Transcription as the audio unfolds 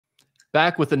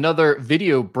Back with another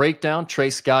video breakdown. Trey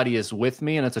Scotti is with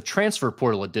me, and it's a transfer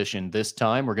portal edition this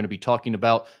time. We're going to be talking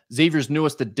about Xavier's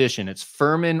newest addition. It's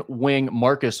Furman wing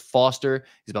Marcus Foster.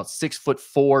 He's about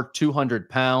 6'4", 200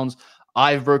 pounds.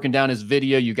 I've broken down his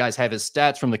video. You guys have his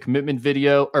stats from the commitment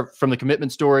video, or from the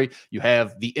commitment story. You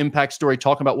have the impact story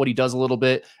talking about what he does a little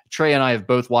bit. Trey and I have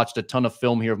both watched a ton of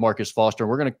film here of Marcus Foster.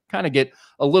 We're going to kind of get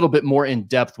a little bit more in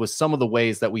depth with some of the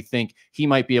ways that we think he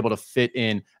might be able to fit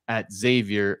in at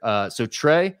Xavier. So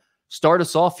Trey, start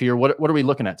us off here. What are we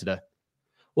looking at today?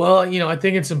 Well, I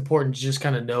think it's important to just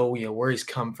kind of know, where he's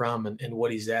come from and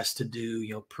what he's asked to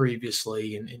do,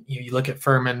 previously. And you look at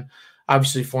Furman,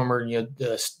 obviously former,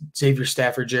 Xavier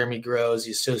staffer Jeremy Groves,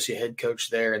 the associate head coach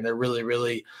there, and they're really,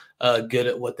 really good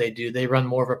at what they do. They run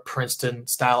more of a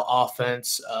Princeton-style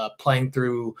offense, playing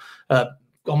through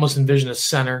almost envision a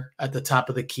center at the top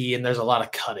of the key, and there's a lot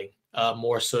of cutting.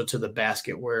 More so to the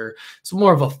basket, where it's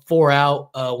more of a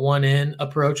 4-out, 1-in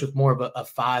approach with more of a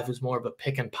 5 who's more of a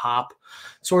pick and pop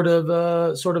sort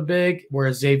of big.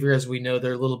 Whereas Xavier, as we know,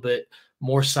 they're a little bit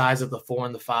more size of the 4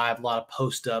 and the 5, a lot of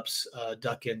post ups,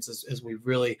 duck ins, as we've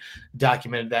really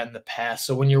documented that in the past.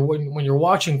 So when you're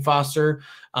watching Foster,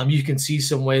 you can see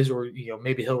some ways where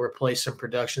maybe he'll replace some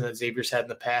production that Xavier's had in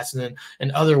the past, and then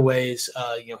in other ways,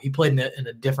 he played in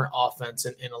a different offense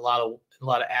in a lot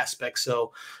of aspects.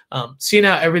 So seeing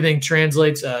how everything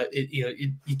translates,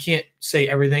 you can't say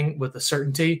everything with a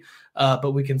certainty,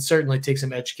 but we can certainly take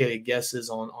some educated guesses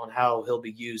on how he'll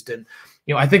be used. And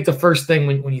I think the first thing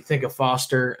when you think of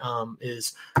Foster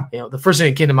is the first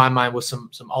thing that came to my mind was some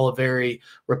Oliveri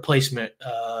replacement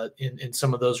in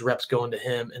some of those reps going to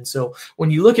him. And so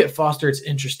when you look at Foster, it's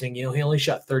interesting. He only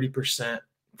shot 30%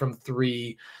 from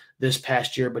 3 this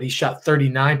past year, but he shot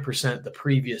 39% the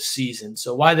previous season.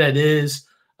 So why that is,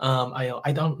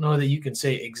 I don't know that you can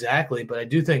say exactly, but I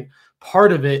do think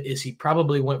part of it is he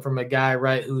probably went from a guy,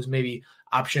 right, who's maybe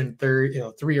option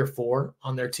 3 or 4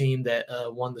 on their team that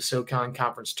won the SoCon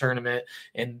Conference tournament,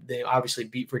 and they obviously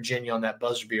beat Virginia on that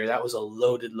buzzer beater. That was a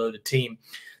loaded team.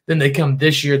 Then they come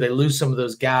this year, they lose some of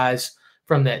those guys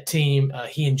from that team.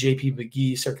 He and JP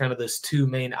McGee are kind of those 2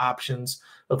 main options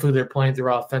of who they're playing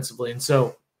through offensively, and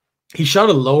so he shot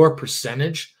a lower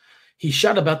percentage. He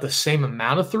shot about the same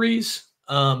amount of threes,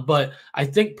 but I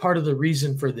think part of the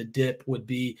reason for the dip would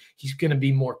be he's going to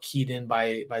be more keyed in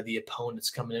by the opponents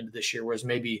coming into this year, whereas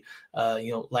maybe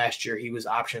last year he was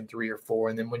option 3 or 4,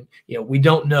 and then when we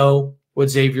don't know what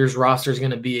Xavier's roster is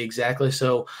going to be exactly,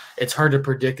 so it's hard to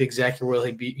predict exactly where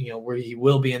he'll be, where he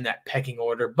will be in that pecking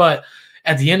order, but.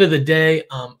 At the end of the day,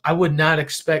 I would not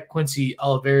expect Quincy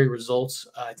Oliveri results.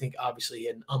 I think obviously he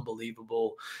had an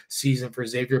unbelievable season for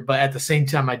Xavier, but at the same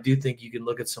time, I do think you can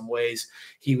look at some ways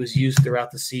he was used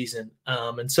throughout the season.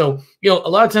 And so, a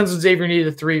lot of times when Xavier needed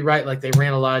a 3, right, like they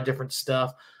ran a lot of different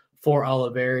stuff for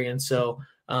Oliveri. And so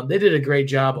they did a great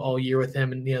job all year with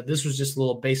him. And, this was just a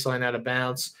little baseline out of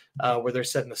bounds where they're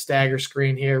setting the stagger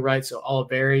screen here, right? So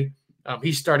Oliveri,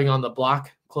 he's starting on the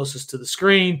block closest to the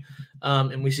screen.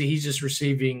 And we see he's just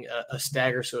receiving a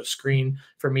stagger, so a screen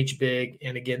from each big.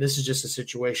 And again, this is just a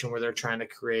situation where they're trying to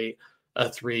create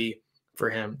a 3 for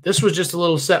him. This was just a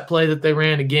little set play that they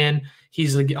ran. Again,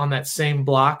 he's on that same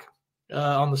block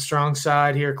on the strong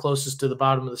side here, closest to the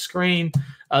bottom of the screen.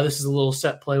 This is a little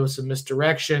set play with some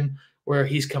misdirection where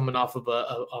he's coming off of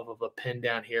a pin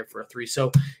down here for a 3.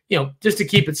 So, just to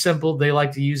keep it simple, they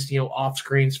like to use, off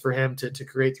screens for him to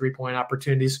create 3-point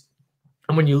opportunities.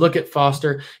 And when you look at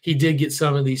Foster, he did get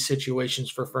some of these situations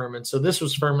for Furman. So this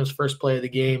was Furman's first play of the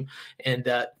game. And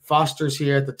Foster's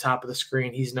here at the top of the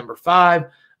screen. He's number 5.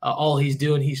 All he's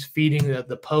doing, he's feeding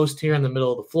the post here in the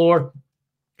middle of the floor.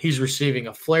 He's receiving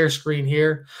a flare screen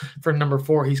here for number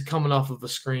 4. He's coming off of a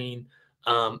screen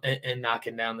and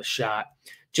knocking down the shot.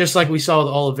 Just like we saw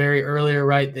with Oliveri earlier,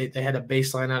 right? They had a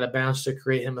baseline out of bounds to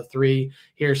create him a 3.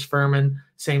 Here's Furman,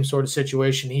 same sort of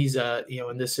situation. He's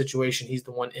in this situation, he's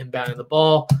the one inbounding the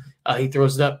ball. He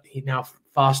throws it up. Now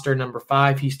Foster, number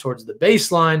 5, he's towards the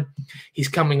baseline. He's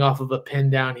coming off of a pin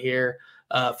down here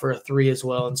for a 3 as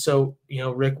well. And so,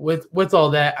 Rick, with all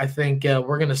that, I think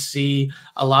we're going to see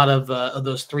a lot of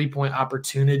those 3-point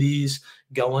opportunities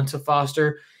going to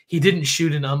Foster. He didn't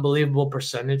shoot an unbelievable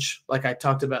percentage like I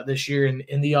talked about this year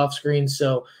in the off screen.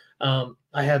 So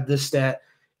I have this stat.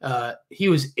 He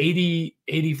was 81st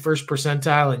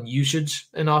percentile in usage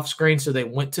in off screen. So they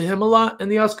went to him a lot in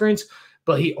the off screens,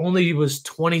 but he only was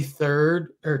 23rd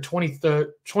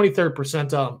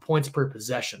percentile in points per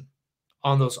possession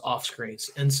on those off screens.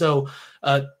 And so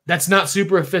that's not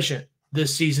super efficient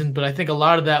this season, but I think a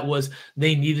lot of that was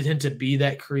they needed him to be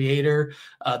that creator.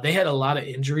 They had a lot of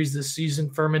injuries this season,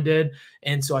 Furman did,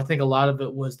 and so I think a lot of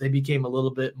it was they became a little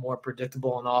bit more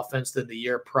predictable on offense than the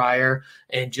year prior,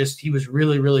 and just he was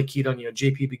really, really keyed on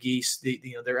JP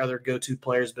McGee, their other go-to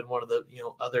player, has been one of the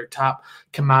other top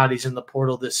commodities in the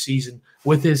portal this season.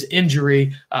 With his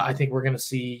injury, I think we're going to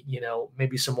see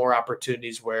maybe some more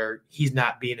opportunities where he's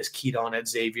not being as keyed on at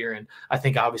Xavier, and I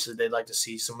think obviously they'd like to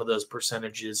see some of those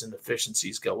percentages and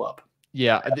efficiencies go up.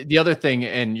 Yeah, the other thing,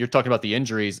 and you're talking about the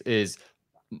injuries, is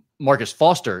Marcus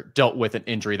Foster dealt with an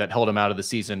injury that held him out of the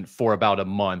season for about a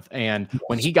month. And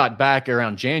when he got back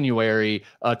around January,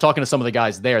 talking to some of the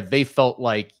guys there, they felt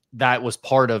like that was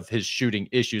part of his shooting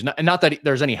issues. Not that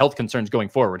there's any health concerns going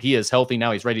forward. He is healthy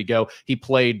now. He's ready to go. He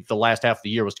played the last half of the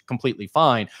year, was completely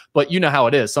fine. But you know how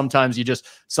it is. Sometimes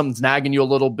something's nagging you a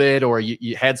little bit, or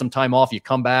you had some time off, you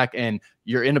come back and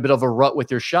you're in a bit of a rut with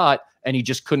your shot, and he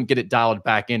just couldn't get it dialed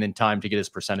back in time to get his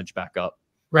percentage back up.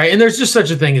 Right. And there's just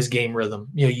such a thing as game rhythm.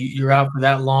 You're out for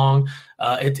that long.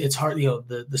 It's hard,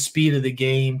 the speed of the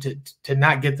game to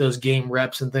not get those game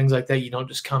reps and things like that. You don't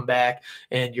just come back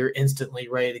and you're instantly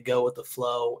ready to go with the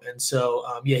flow. And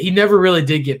so, he never really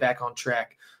did get back on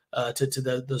track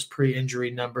to those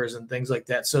pre-injury numbers and things like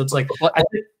that. So it's like,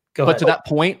 but to that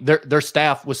point, their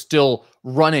staff was still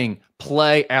running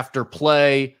play after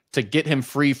play to get him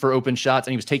free for open shots,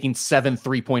 and he was taking 7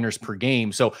 3-pointers per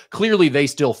game. So clearly they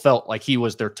still felt like he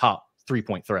was their top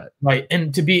 3-point threat. Right.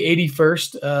 And to be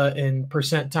 81st in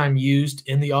percent time used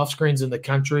in the off screens in the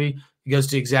country, it goes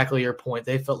to exactly your point.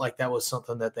 They felt like that was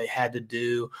something that they had to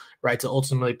do, right, to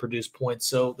ultimately produce points.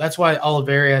 So that's why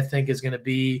Oliveri, I think, is going to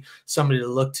be somebody to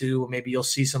look to. Maybe you'll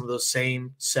see some of those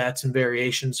same sets and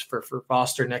variations for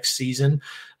Foster next season.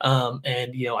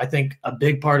 I think a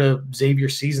big part of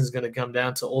Xavier's season is going to come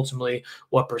down to ultimately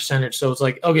what percentage. So it's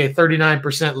like, okay,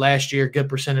 39% last year, good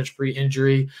percentage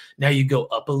pre-injury. Now you go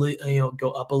up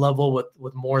a level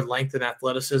with more length and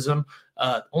athleticism.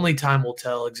 Only time will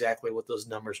tell exactly what those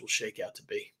numbers will shake out to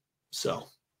be. So,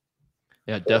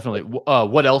 yeah, definitely.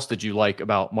 What else did you like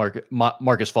about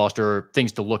Marcus Foster, or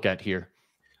things to look at here?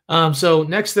 So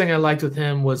next thing I liked with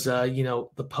him was,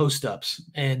 the post ups,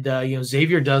 and,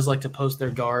 Xavier does like to post their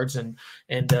guards, and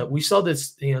we saw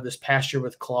this, this past year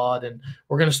with Claude, and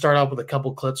we're going to start off with a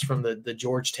couple clips from the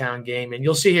Georgetown game. And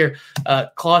you'll see here,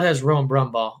 Claude has Rowan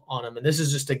Brumbaugh on him. And this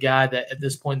is just a guy that at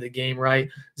this point in the game, right?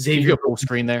 Xavier, can you go full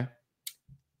screen there?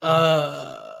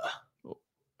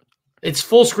 It's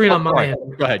full screen on my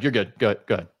end. Go ahead. You're good. Go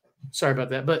ahead. Sorry about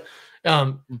that. But,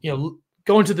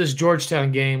 going to this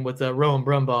Georgetown game with Rowan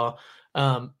Brumbaugh,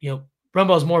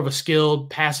 Brumbaugh is more of a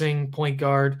skilled passing point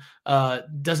guard,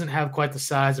 doesn't have quite the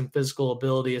size and physical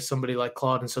ability as somebody like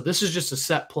Claude. And so this is just a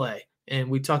set play. And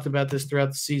we talked about this throughout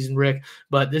the season, Rick,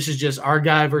 but this is just our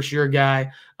guy versus your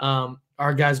guy.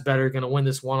 Our guy's better, going to win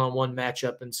this one-on-one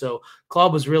matchup. And so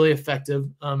Claude was really effective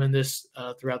in this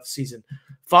throughout the season.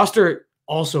 Foster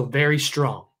also very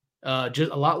strong.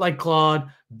 Just a lot like Claude,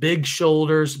 big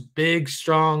shoulders, big,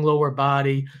 strong lower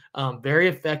body, very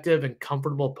effective and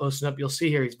comfortable posting up. You'll see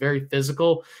here he's very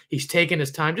physical. He's taking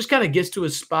his time, just kind of gets to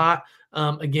his spot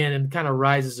again and kind of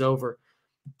rises over.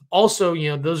 Also,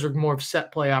 those are more of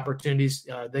set play opportunities.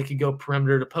 They could go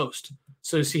perimeter to post.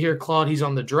 So you see here, Claude, he's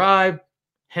on the drive,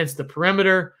 hence the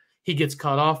perimeter. He gets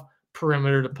cut off,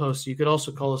 perimeter to post. So you could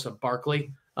also call this a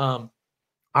Barkley.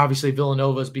 Obviously,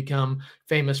 Villanova has become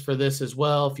famous for this as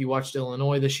well. If you watched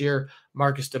Illinois this year,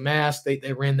 Marcus Damas, they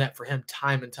ran that for him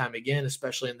time and time again,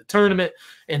 especially in the tournament.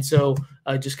 And so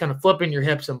just kind of flipping your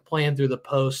hips and playing through the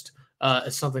post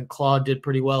is something Claude did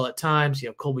pretty well at times.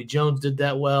 Colby Jones did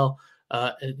that well.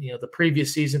 The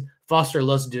previous season, Foster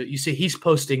loves to do it. You see he's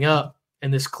posting up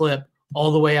in this clip all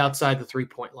the way outside the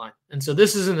three-point line. And so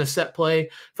this isn't a set play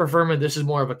for Furman. This is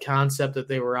more of a concept that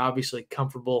they were obviously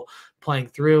comfortable playing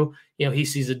through. He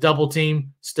sees a double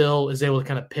team, still is able to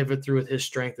kind of pivot through with his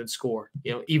strength and score.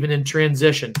 Even in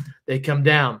transition, they come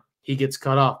down, he gets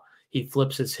cut off, he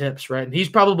flips his hips, right? And he's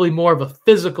probably more of a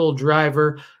physical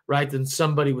driver, right, than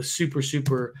somebody with super,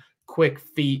 super quick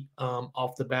feet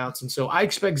off the bounce. And so I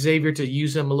expect Xavier to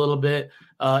use him a little bit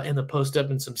in the post up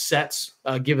in some sets,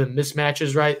 given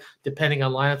mismatches, right? Depending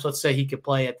on lineups, let's say he could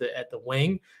play at the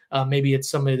wing. Maybe it's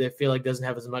somebody they feel like doesn't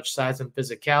have as much size and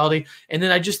physicality. And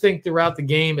then I just think throughout the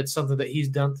game, it's something that he's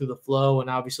done through the flow and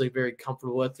obviously very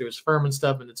comfortable with through his Furman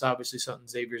stuff. And it's obviously something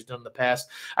Xavier's done in the past.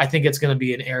 I think it's going to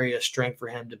be an area of strength for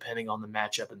him depending on the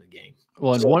matchup in the game.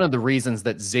 Well, and one of the reasons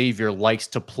that Xavier likes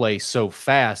to play so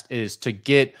fast is to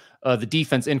get the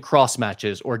defense in cross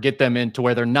matches or get them into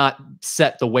where they're not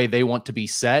set the way they want to be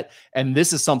set. And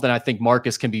this is something I think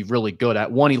Marcus can be really good at.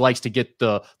 One, he likes to get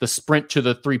the sprint to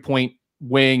the 3-point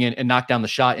wing and knock down the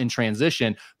shot in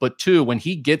transition. But two, when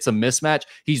he gets a mismatch,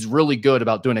 he's really good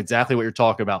about doing exactly what you're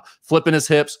talking about, flipping his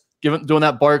hips, doing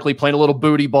that Barkley, playing a little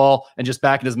booty ball, and just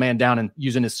backing his man down and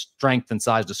using his strength and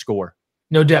size to score.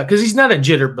 No doubt, because he's not a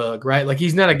jitterbug, right? Like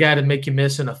he's not a guy to make you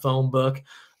miss in a phone book.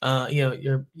 Like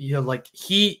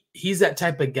he's that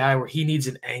type of guy where he needs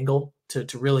an angle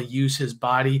to really use his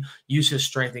body, use his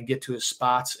strength, and get to his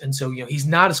spots. And so, he's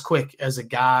not as quick as a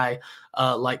guy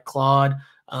like Claude.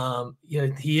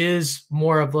 He is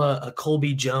more of a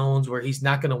Colby Jones, where he's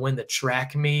not going to win the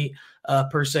track meet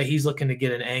per se. He's looking to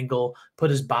get an angle, put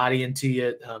his body into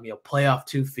you, play off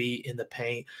 2 feet in the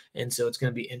paint. And so it's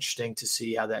going to be interesting to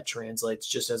see how that translates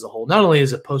just as a whole, not only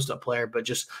as a post-up player, but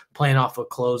just playing off of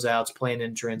closeouts, playing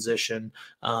in transition,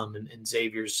 and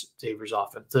Xavier's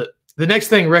offense. The next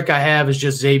thing, Rick, I have is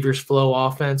just Xavier's flow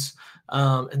offense.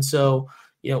 And so,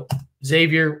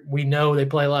 Xavier, we know they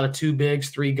play a lot of 2 bigs,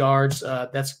 3 guards.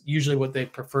 That's usually what they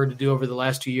prefer to do over the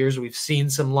last 2 years. We've seen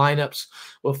some lineups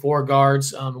with 4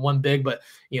 guards, 1 big, but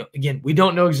again, we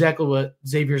don't know exactly what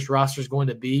Xavier's roster is going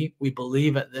to be. We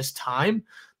believe at this time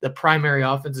the primary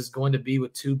offense is going to be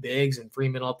with 2 bigs and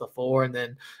Freeman at the 4, and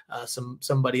then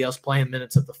somebody else playing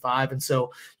minutes at the 5. And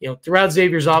so, throughout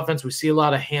Xavier's offense, we see a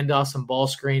lot of handoffs and ball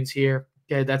screens here.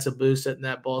 Okay, that's a boost setting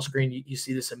that ball screen. You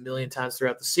see this a million times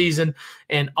throughout the season.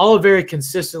 And Oliveri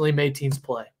consistently made teams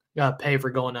pay for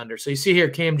going under. So you see here,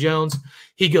 Cam Jones,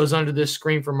 he goes under this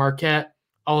screen for Marquette.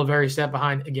 Oliveri sat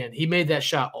behind. Again, he made that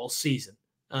shot all season.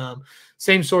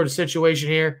 Same sort of situation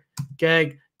here.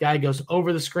 Okay, guy goes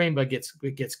over the screen but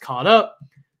gets caught up.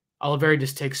 Oliveri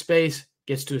just takes space,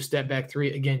 gets to a step back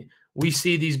 3. Again, we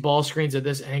see these ball screens at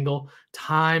this angle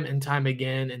time and time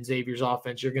again in Xavier's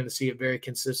offense. You're going to see it very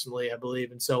consistently, I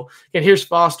believe. And so, again, here's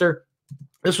Foster.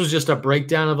 This was just a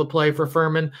breakdown of a play for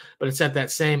Furman, but it's at that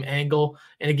same angle.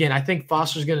 And again, I think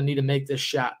Foster's going to need to make this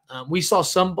shot. We saw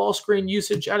some ball screen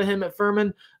usage out of him at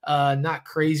Furman, not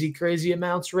crazy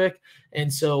amounts, Rick.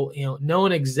 And so,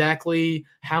 knowing exactly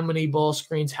how many ball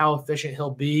screens, how efficient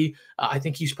he'll be, I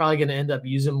think he's probably going to end up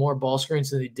using more ball screens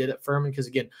than he did at Furman, because,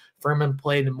 again, Furman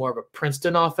played in more of a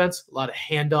Princeton offense, a lot of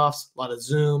handoffs, a lot of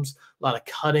zooms, a lot of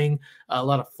cutting, a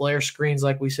lot of flare screens,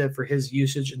 like we said, for his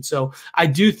usage. And so I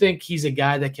do think he's a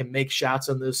guy that can make shots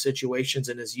on those situations,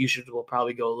 and his usage will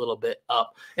probably go a little bit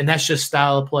up. And that's just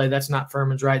style of play. That's not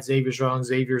Furman's right, Xavier's wrong,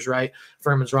 Xavier's right,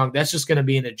 Furman's wrong. That's just going to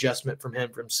be an adjustment from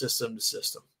him from system to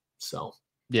system. So,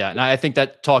 yeah. And I think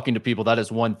that talking to people, that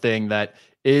is one thing that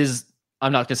is,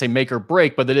 I'm not going to say make or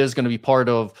break, but it is going to be part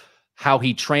of how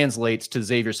he translates to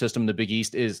Xavier's system in the Big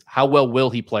East, is how well will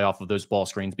he play off of those ball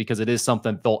screens, because it is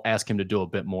something they'll ask him to do a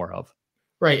bit more of.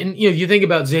 Right. And, you think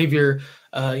about Xavier,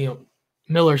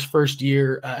 Miller's first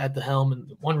year at the helm,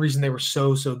 and one reason they were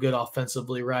so good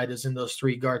offensively, right, is in those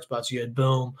 3 guard spots. You had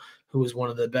Boom, who was one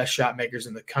of the best shot makers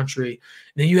in the country.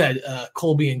 And then you had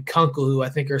Colby and Kunkel, who I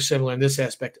think are similar in this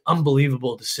aspect,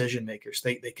 unbelievable decision makers.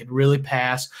 They could really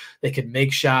pass. They could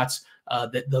make shots.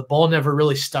 The ball never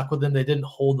really stuck with them. They didn't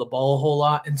hold the ball a whole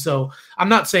lot. And so I'm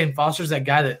not saying Foster's that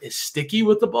guy that is sticky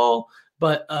with the ball,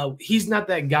 but he's not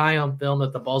that guy on film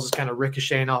that the ball's just kind of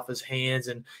ricocheting off his hands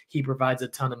and he provides a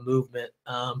ton of movement.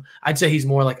 I'd say he's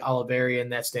more like Oliveri in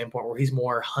that standpoint, where he's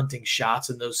more hunting shots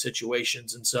in those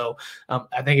situations. And so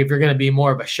I think if you're going to be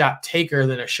more of a shot taker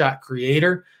than a shot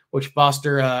creator, which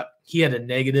Foster, he had a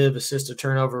negative assist to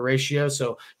turnover ratio.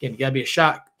 So again, you got to be a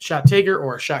shot taker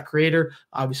or a shot creator.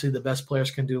 Obviously, the best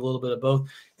players can do a little bit of both.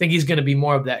 I think he's going to be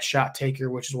more of that shot taker,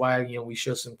 which is why we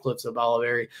show some clips of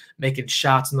Oliveri making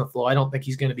shots in the flow. I don't think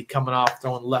he's going to be coming off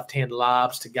throwing left-hand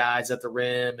lobs to guys at the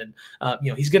rim, and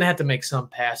he's going to have to make some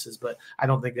passes, but I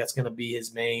don't think that's going to be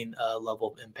his main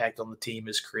level of impact on the team,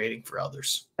 is creating for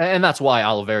others. And that's why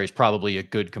Oliveri is probably a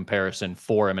good comparison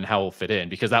for him and how he'll fit in,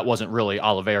 because that wasn't really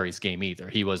Oliveri's game either.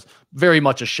 He was very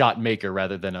much a shot maker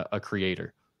rather than a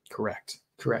creator. Correct.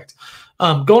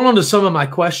 Going on to some of my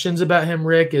questions about him,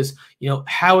 Rick, is,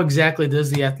 how exactly does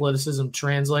the athleticism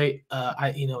translate?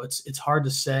 It's hard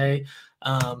to say.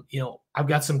 I've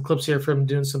got some clips here from him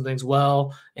doing some things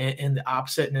well and the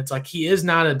opposite. And it's like, he is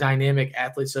not a dynamic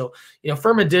athlete. So,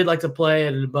 Furman did like to play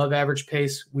at an above average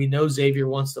pace. We know Xavier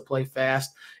wants to play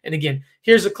fast. And again,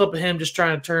 here's a clip of him just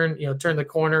trying to turn the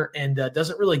corner and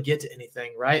doesn't really get to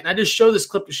anything. Right. And I just show this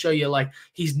clip to show you, like,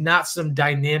 he's not some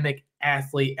dynamic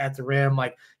athlete at the rim.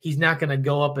 Like, he's not going to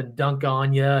go up and dunk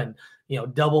on you and,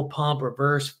 double pump,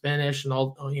 reverse finish, and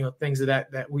all, things of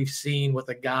that we've seen with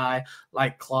a guy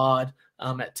like Claude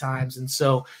at times. And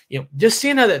so, just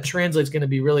seeing how that translates is going to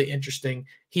be really interesting.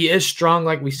 He is strong.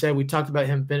 Like we said, we talked about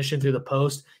him finishing through the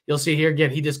post. You'll see here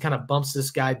again, he just kind of bumps this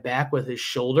guy back with his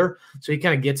shoulder. So he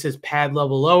kind of gets his pad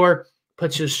level lower.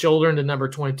 puts his shoulder into number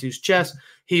 22's chest.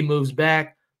 He moves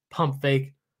back, pump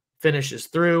fake, finishes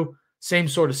through. Same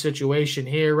sort of situation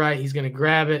here, right? He's going to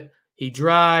grab it. He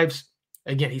drives.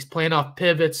 Again, he's playing off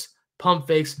pivots, pump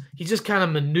fakes. He's just kind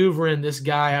of maneuvering this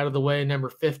guy out of the way, number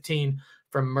 15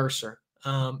 from Mercer.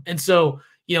 And so,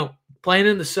 playing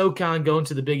in the SoCon, going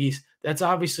to the Big East, that's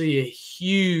obviously a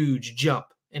huge jump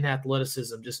in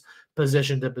athleticism, just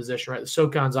position to position, right? The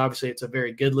SoCon's obviously, it's a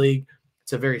very good league.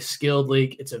 It's a very skilled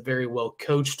league. It's a very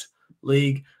well-coached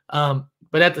league.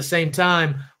 But at the same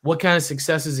time, what kind of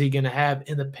success is he going to have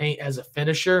in the paint as a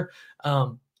finisher?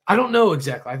 I don't know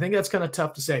exactly. I think that's kind of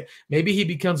tough to say. Maybe he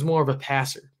becomes more of a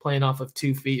passer, playing off of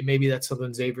 2 feet. Maybe that's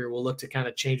something Xavier will look to kind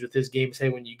of change with his game. Say,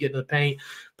 when you get in the paint,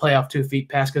 play off 2 feet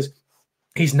pass, because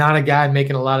he's not a guy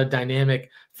making a lot of dynamic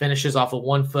finishes off of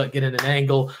 1 foot, getting an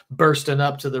angle, bursting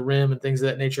up to the rim and things of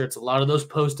that nature. It's a lot of those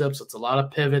post-ups. It's a lot of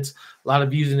pivots, a lot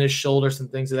of using his shoulders and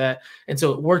things of that. And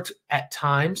so it worked at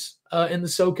times in the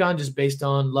SoCon, just based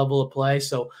on level of play.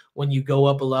 So when you go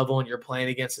up a level and you're playing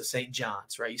against the St.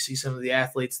 John's, right, you see some of the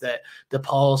athletes that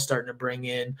DePaul's starting to bring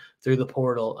in through the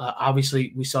portal.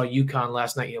 Obviously, we saw UConn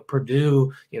last night.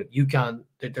 Purdue, UConn,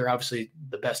 they're obviously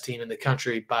the best team in the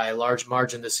country by a large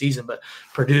margin this season, but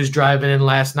Purdue's driving in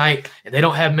last night, and they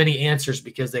don't have many answers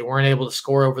because they weren't able to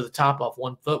score over the top off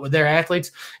 1 foot with their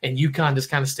athletes, and UConn just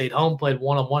kind of stayed home, played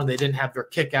one-on-one, and they didn't have their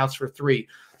kickouts for 3.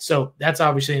 So that's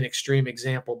obviously an extreme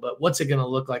example, but what's it going to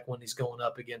look like when he's going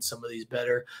up against some of these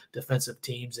better defensive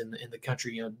teams in the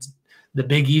country? The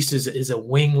Big East is a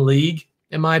wing league,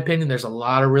 in my opinion. There's a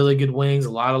lot of really good wings,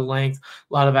 a lot of length,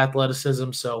 a lot of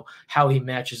athleticism. So how he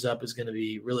matches up is going to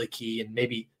be really key, and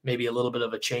maybe a little bit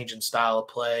of a change in style of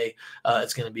play.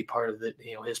 It's going to be part of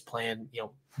his plan.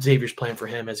 Xavier's plan for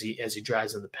him as he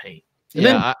drives in the paint. And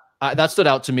then that stood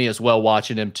out to me as well,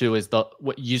 watching him too, is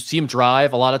what you see him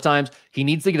drive a lot of times. He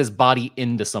needs to get his body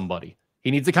into somebody. He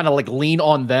needs to kind of like lean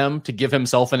on them to give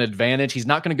himself an advantage. He's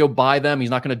not going to go by them. He's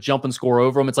not going to jump and score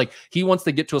over them. It's like he wants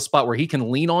to get to a spot where he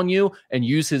can lean on you and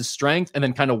use his strength and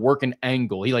then kind of work an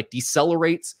angle. He like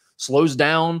decelerates, slows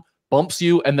down, bumps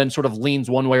you, and then sort of leans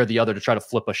one way or the other to try to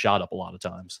flip a shot up a lot of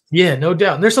times. Yeah, no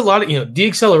doubt. And there's a lot of,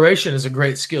 deacceleration is a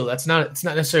great skill. It's not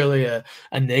necessarily a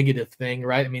negative thing,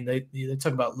 right? I mean, they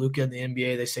talk about Luka in the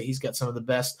NBA. They say he's got some of the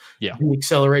best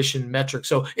deacceleration metrics.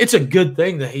 So it's a good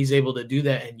thing that he's able to do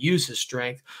that and use his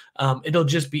strength. It'll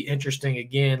just be interesting.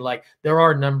 Again, like there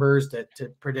are numbers to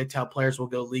predict how players will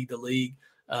go league to league.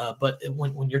 But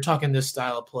when you're talking this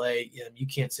style of play, you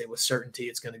can't say with certainty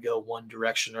it's going to go one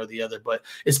direction or the other, but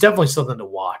it's definitely something to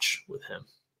watch with him.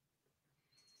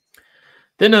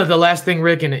 Then the last thing,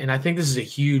 Rick, and I think this is a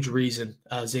huge reason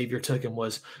Xavier took him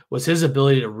was his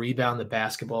ability to rebound the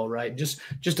basketball, right? Just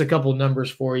a couple numbers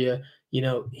for you.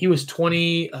 He was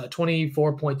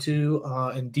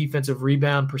 24.2 in defensive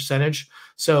rebound percentage.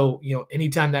 So,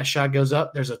 anytime that shot goes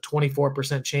up, there's a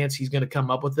 24% chance he's going to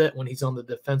come up with it when he's on the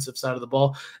defensive side of the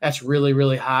ball. That's really,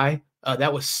 really high.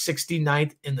 That was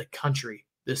 69th in the country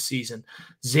this season.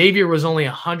 Xavier was only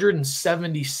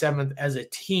 177th as a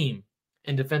team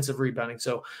in defensive rebounding.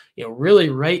 So, really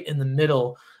right in the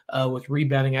middle with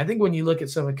rebounding. I think when you look at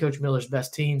some of Coach Miller's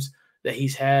best teams that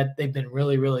he's had, they've been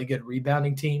really, really good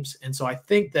rebounding teams. And so I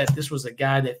think that this was a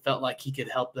guy that felt like he could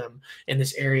help them in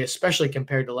this area, especially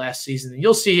compared to last season. And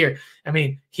you'll see here, I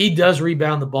mean, he does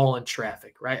rebound the ball in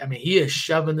traffic, right? I mean, he is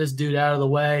shoving this dude out of the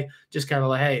way, just kind of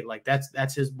like, hey, like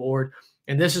that's his board.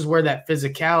 And this is where that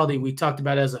physicality we talked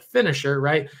about as a finisher,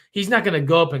 right? He's not going to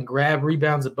go up and grab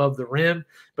rebounds above the rim,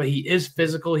 but he is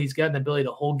physical. He's got an ability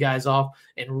to hold guys off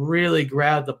and really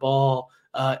grab the ball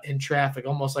in traffic,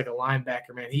 almost like a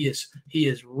linebacker, man. He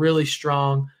is really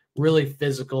strong, really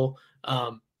physical.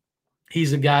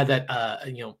 He's a guy that,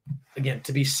 again,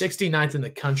 to be 69th in the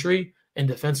country in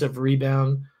defensive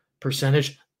rebound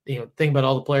percentage, think about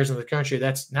all the players in the country.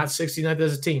 That's not 69th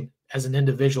as a team. As an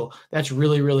individual, that's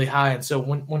really, really high. And so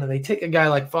when they take a guy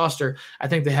like Foster, I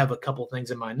think they have a couple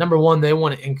things in mind. Number one, they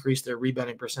want to increase their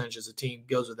rebounding percentage as a team,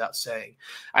 goes without saying.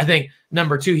 I think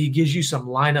number two, he gives you some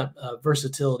lineup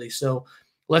versatility. So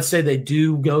let's say they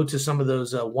do go to some of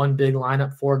those one big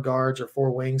lineup, 4 guards or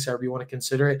 4 wings, however you want to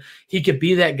consider it. He could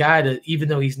be that guy to, even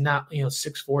though he's not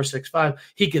 6'4", 6'5",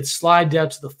 he could slide down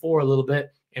to the 4 a little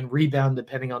bit and rebound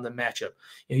depending on the matchup.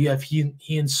 You have he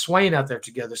and Swain out there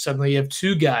together. Suddenly you have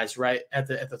 2 guys right at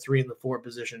the 3 and the 4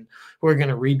 position who are going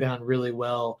to rebound really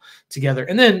well together.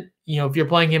 And then, if you're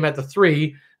playing him at the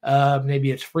 3,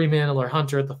 maybe it's Fremantle or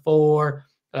Hunter at the 4,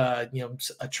 a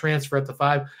transfer at the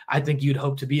 5. I think you'd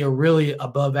hope to be a really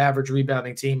above average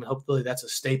rebounding team. And hopefully that's a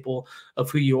staple of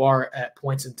who you are at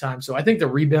points in time. So I think the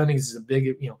rebounding is a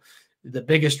big, the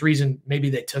biggest reason maybe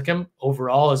they took him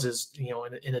overall is his,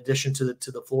 in addition to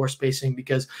the floor spacing,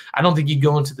 because I don't think you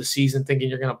go into the season thinking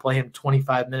you're going to play him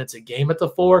 25 minutes a game at the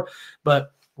 4,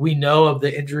 but we know of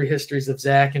the injury histories of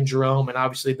Zach and Jerome, and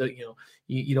obviously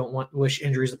you don't wish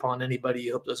injuries upon anybody.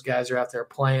 You hope those guys are out there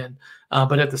playing.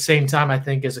 But at the same time, I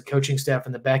think as a coaching staff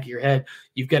in the back of your head,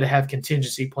 you've got to have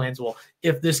contingency plans. Well,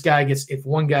 if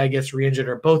one guy gets re-injured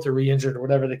or both are re-injured or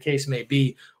whatever the case may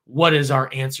be, what is our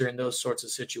answer in those sorts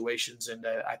of situations? And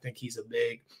I think he's a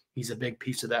big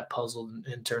piece of that puzzle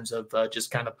in terms of just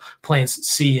kind of playing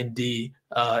C and D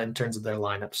in terms of their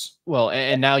lineups. Well,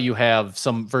 and now you have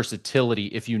some versatility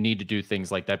if you need to do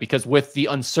things like that, because with the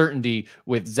uncertainty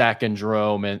with Zach and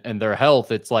Jerome and their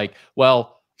health, it's like,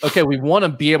 well, okay, we want to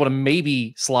be able to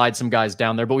maybe slide some guys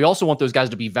down there, but we also want those guys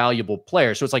to be valuable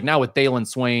players. So it's like now with Dalen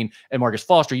Swain and Marcus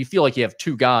Foster, you feel like you have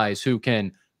two guys who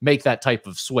can make that type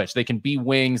of switch. They can be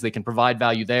wings, they can provide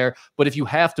value there. But if you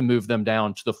have to move them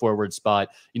down to the forward spot,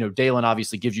 Dalen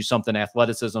obviously gives you something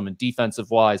athleticism and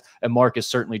defensive wise, and Marcus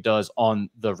certainly does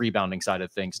on the rebounding side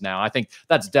of things now. I think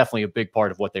that's definitely a big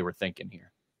part of what they were thinking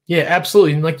here. Yeah,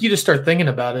 absolutely. And like you just start thinking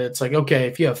about it, it's like, okay,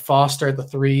 if you have Foster at the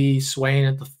 3, Swain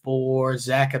at the 4,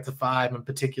 Zach at the 5 in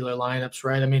particular lineups,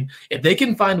 right? I mean, if they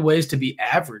can find ways to be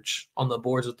average on the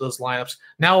boards with those lineups,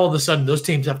 now all of a sudden those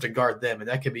teams have to guard them, and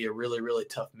that could be a really, really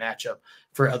tough matchup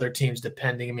for other teams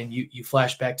depending. I mean, you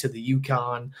flash back to the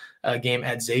UConn game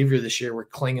at Xavier this year where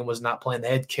Klingon was not playing.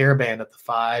 They had Caravan at the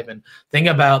 5, and think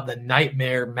about the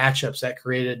nightmare matchups that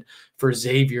created for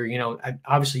Xavier.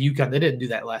 Obviously UConn, they didn't do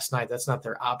that last night. That's not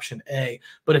their option A.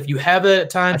 But if you have it at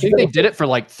times, I think they did it for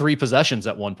like 3 possessions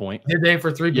at one point. Did they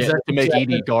for 3 possessions? To make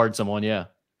Edie guard someone, yeah.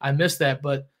 I missed that,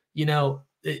 but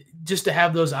just to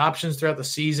have those options throughout the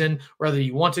season, whether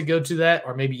you want to go to that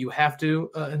or maybe you have to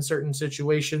in certain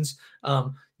situations,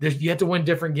 you have to win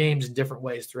different games in different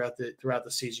ways throughout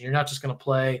the season. You're not just going to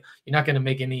play. You're not going to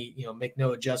make make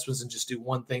no adjustments and just do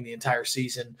one thing the entire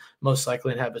season, most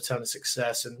likely, and have a ton of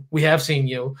success. And we have seen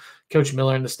Coach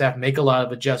Miller and the staff make a lot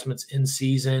of adjustments in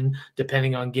season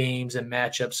depending on games and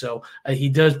matchups. So he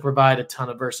does provide a ton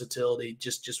of versatility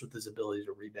just with his ability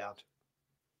to rebound.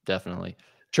 Definitely.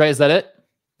 Trey, is that it?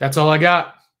 That's all I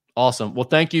got. Awesome. Well,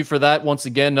 thank you for that. Once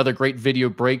again, another great video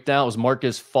breakdown. It was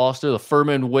Marcus Foster, the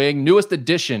Furman wing, newest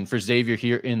addition for Xavier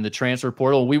here in the transfer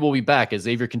portal. We will be back as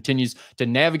Xavier continues to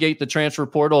navigate the transfer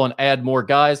portal and add more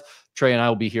guys. Trey and I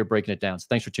will be here breaking it down. So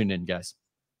thanks for tuning in, guys.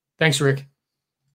 Thanks, Rick.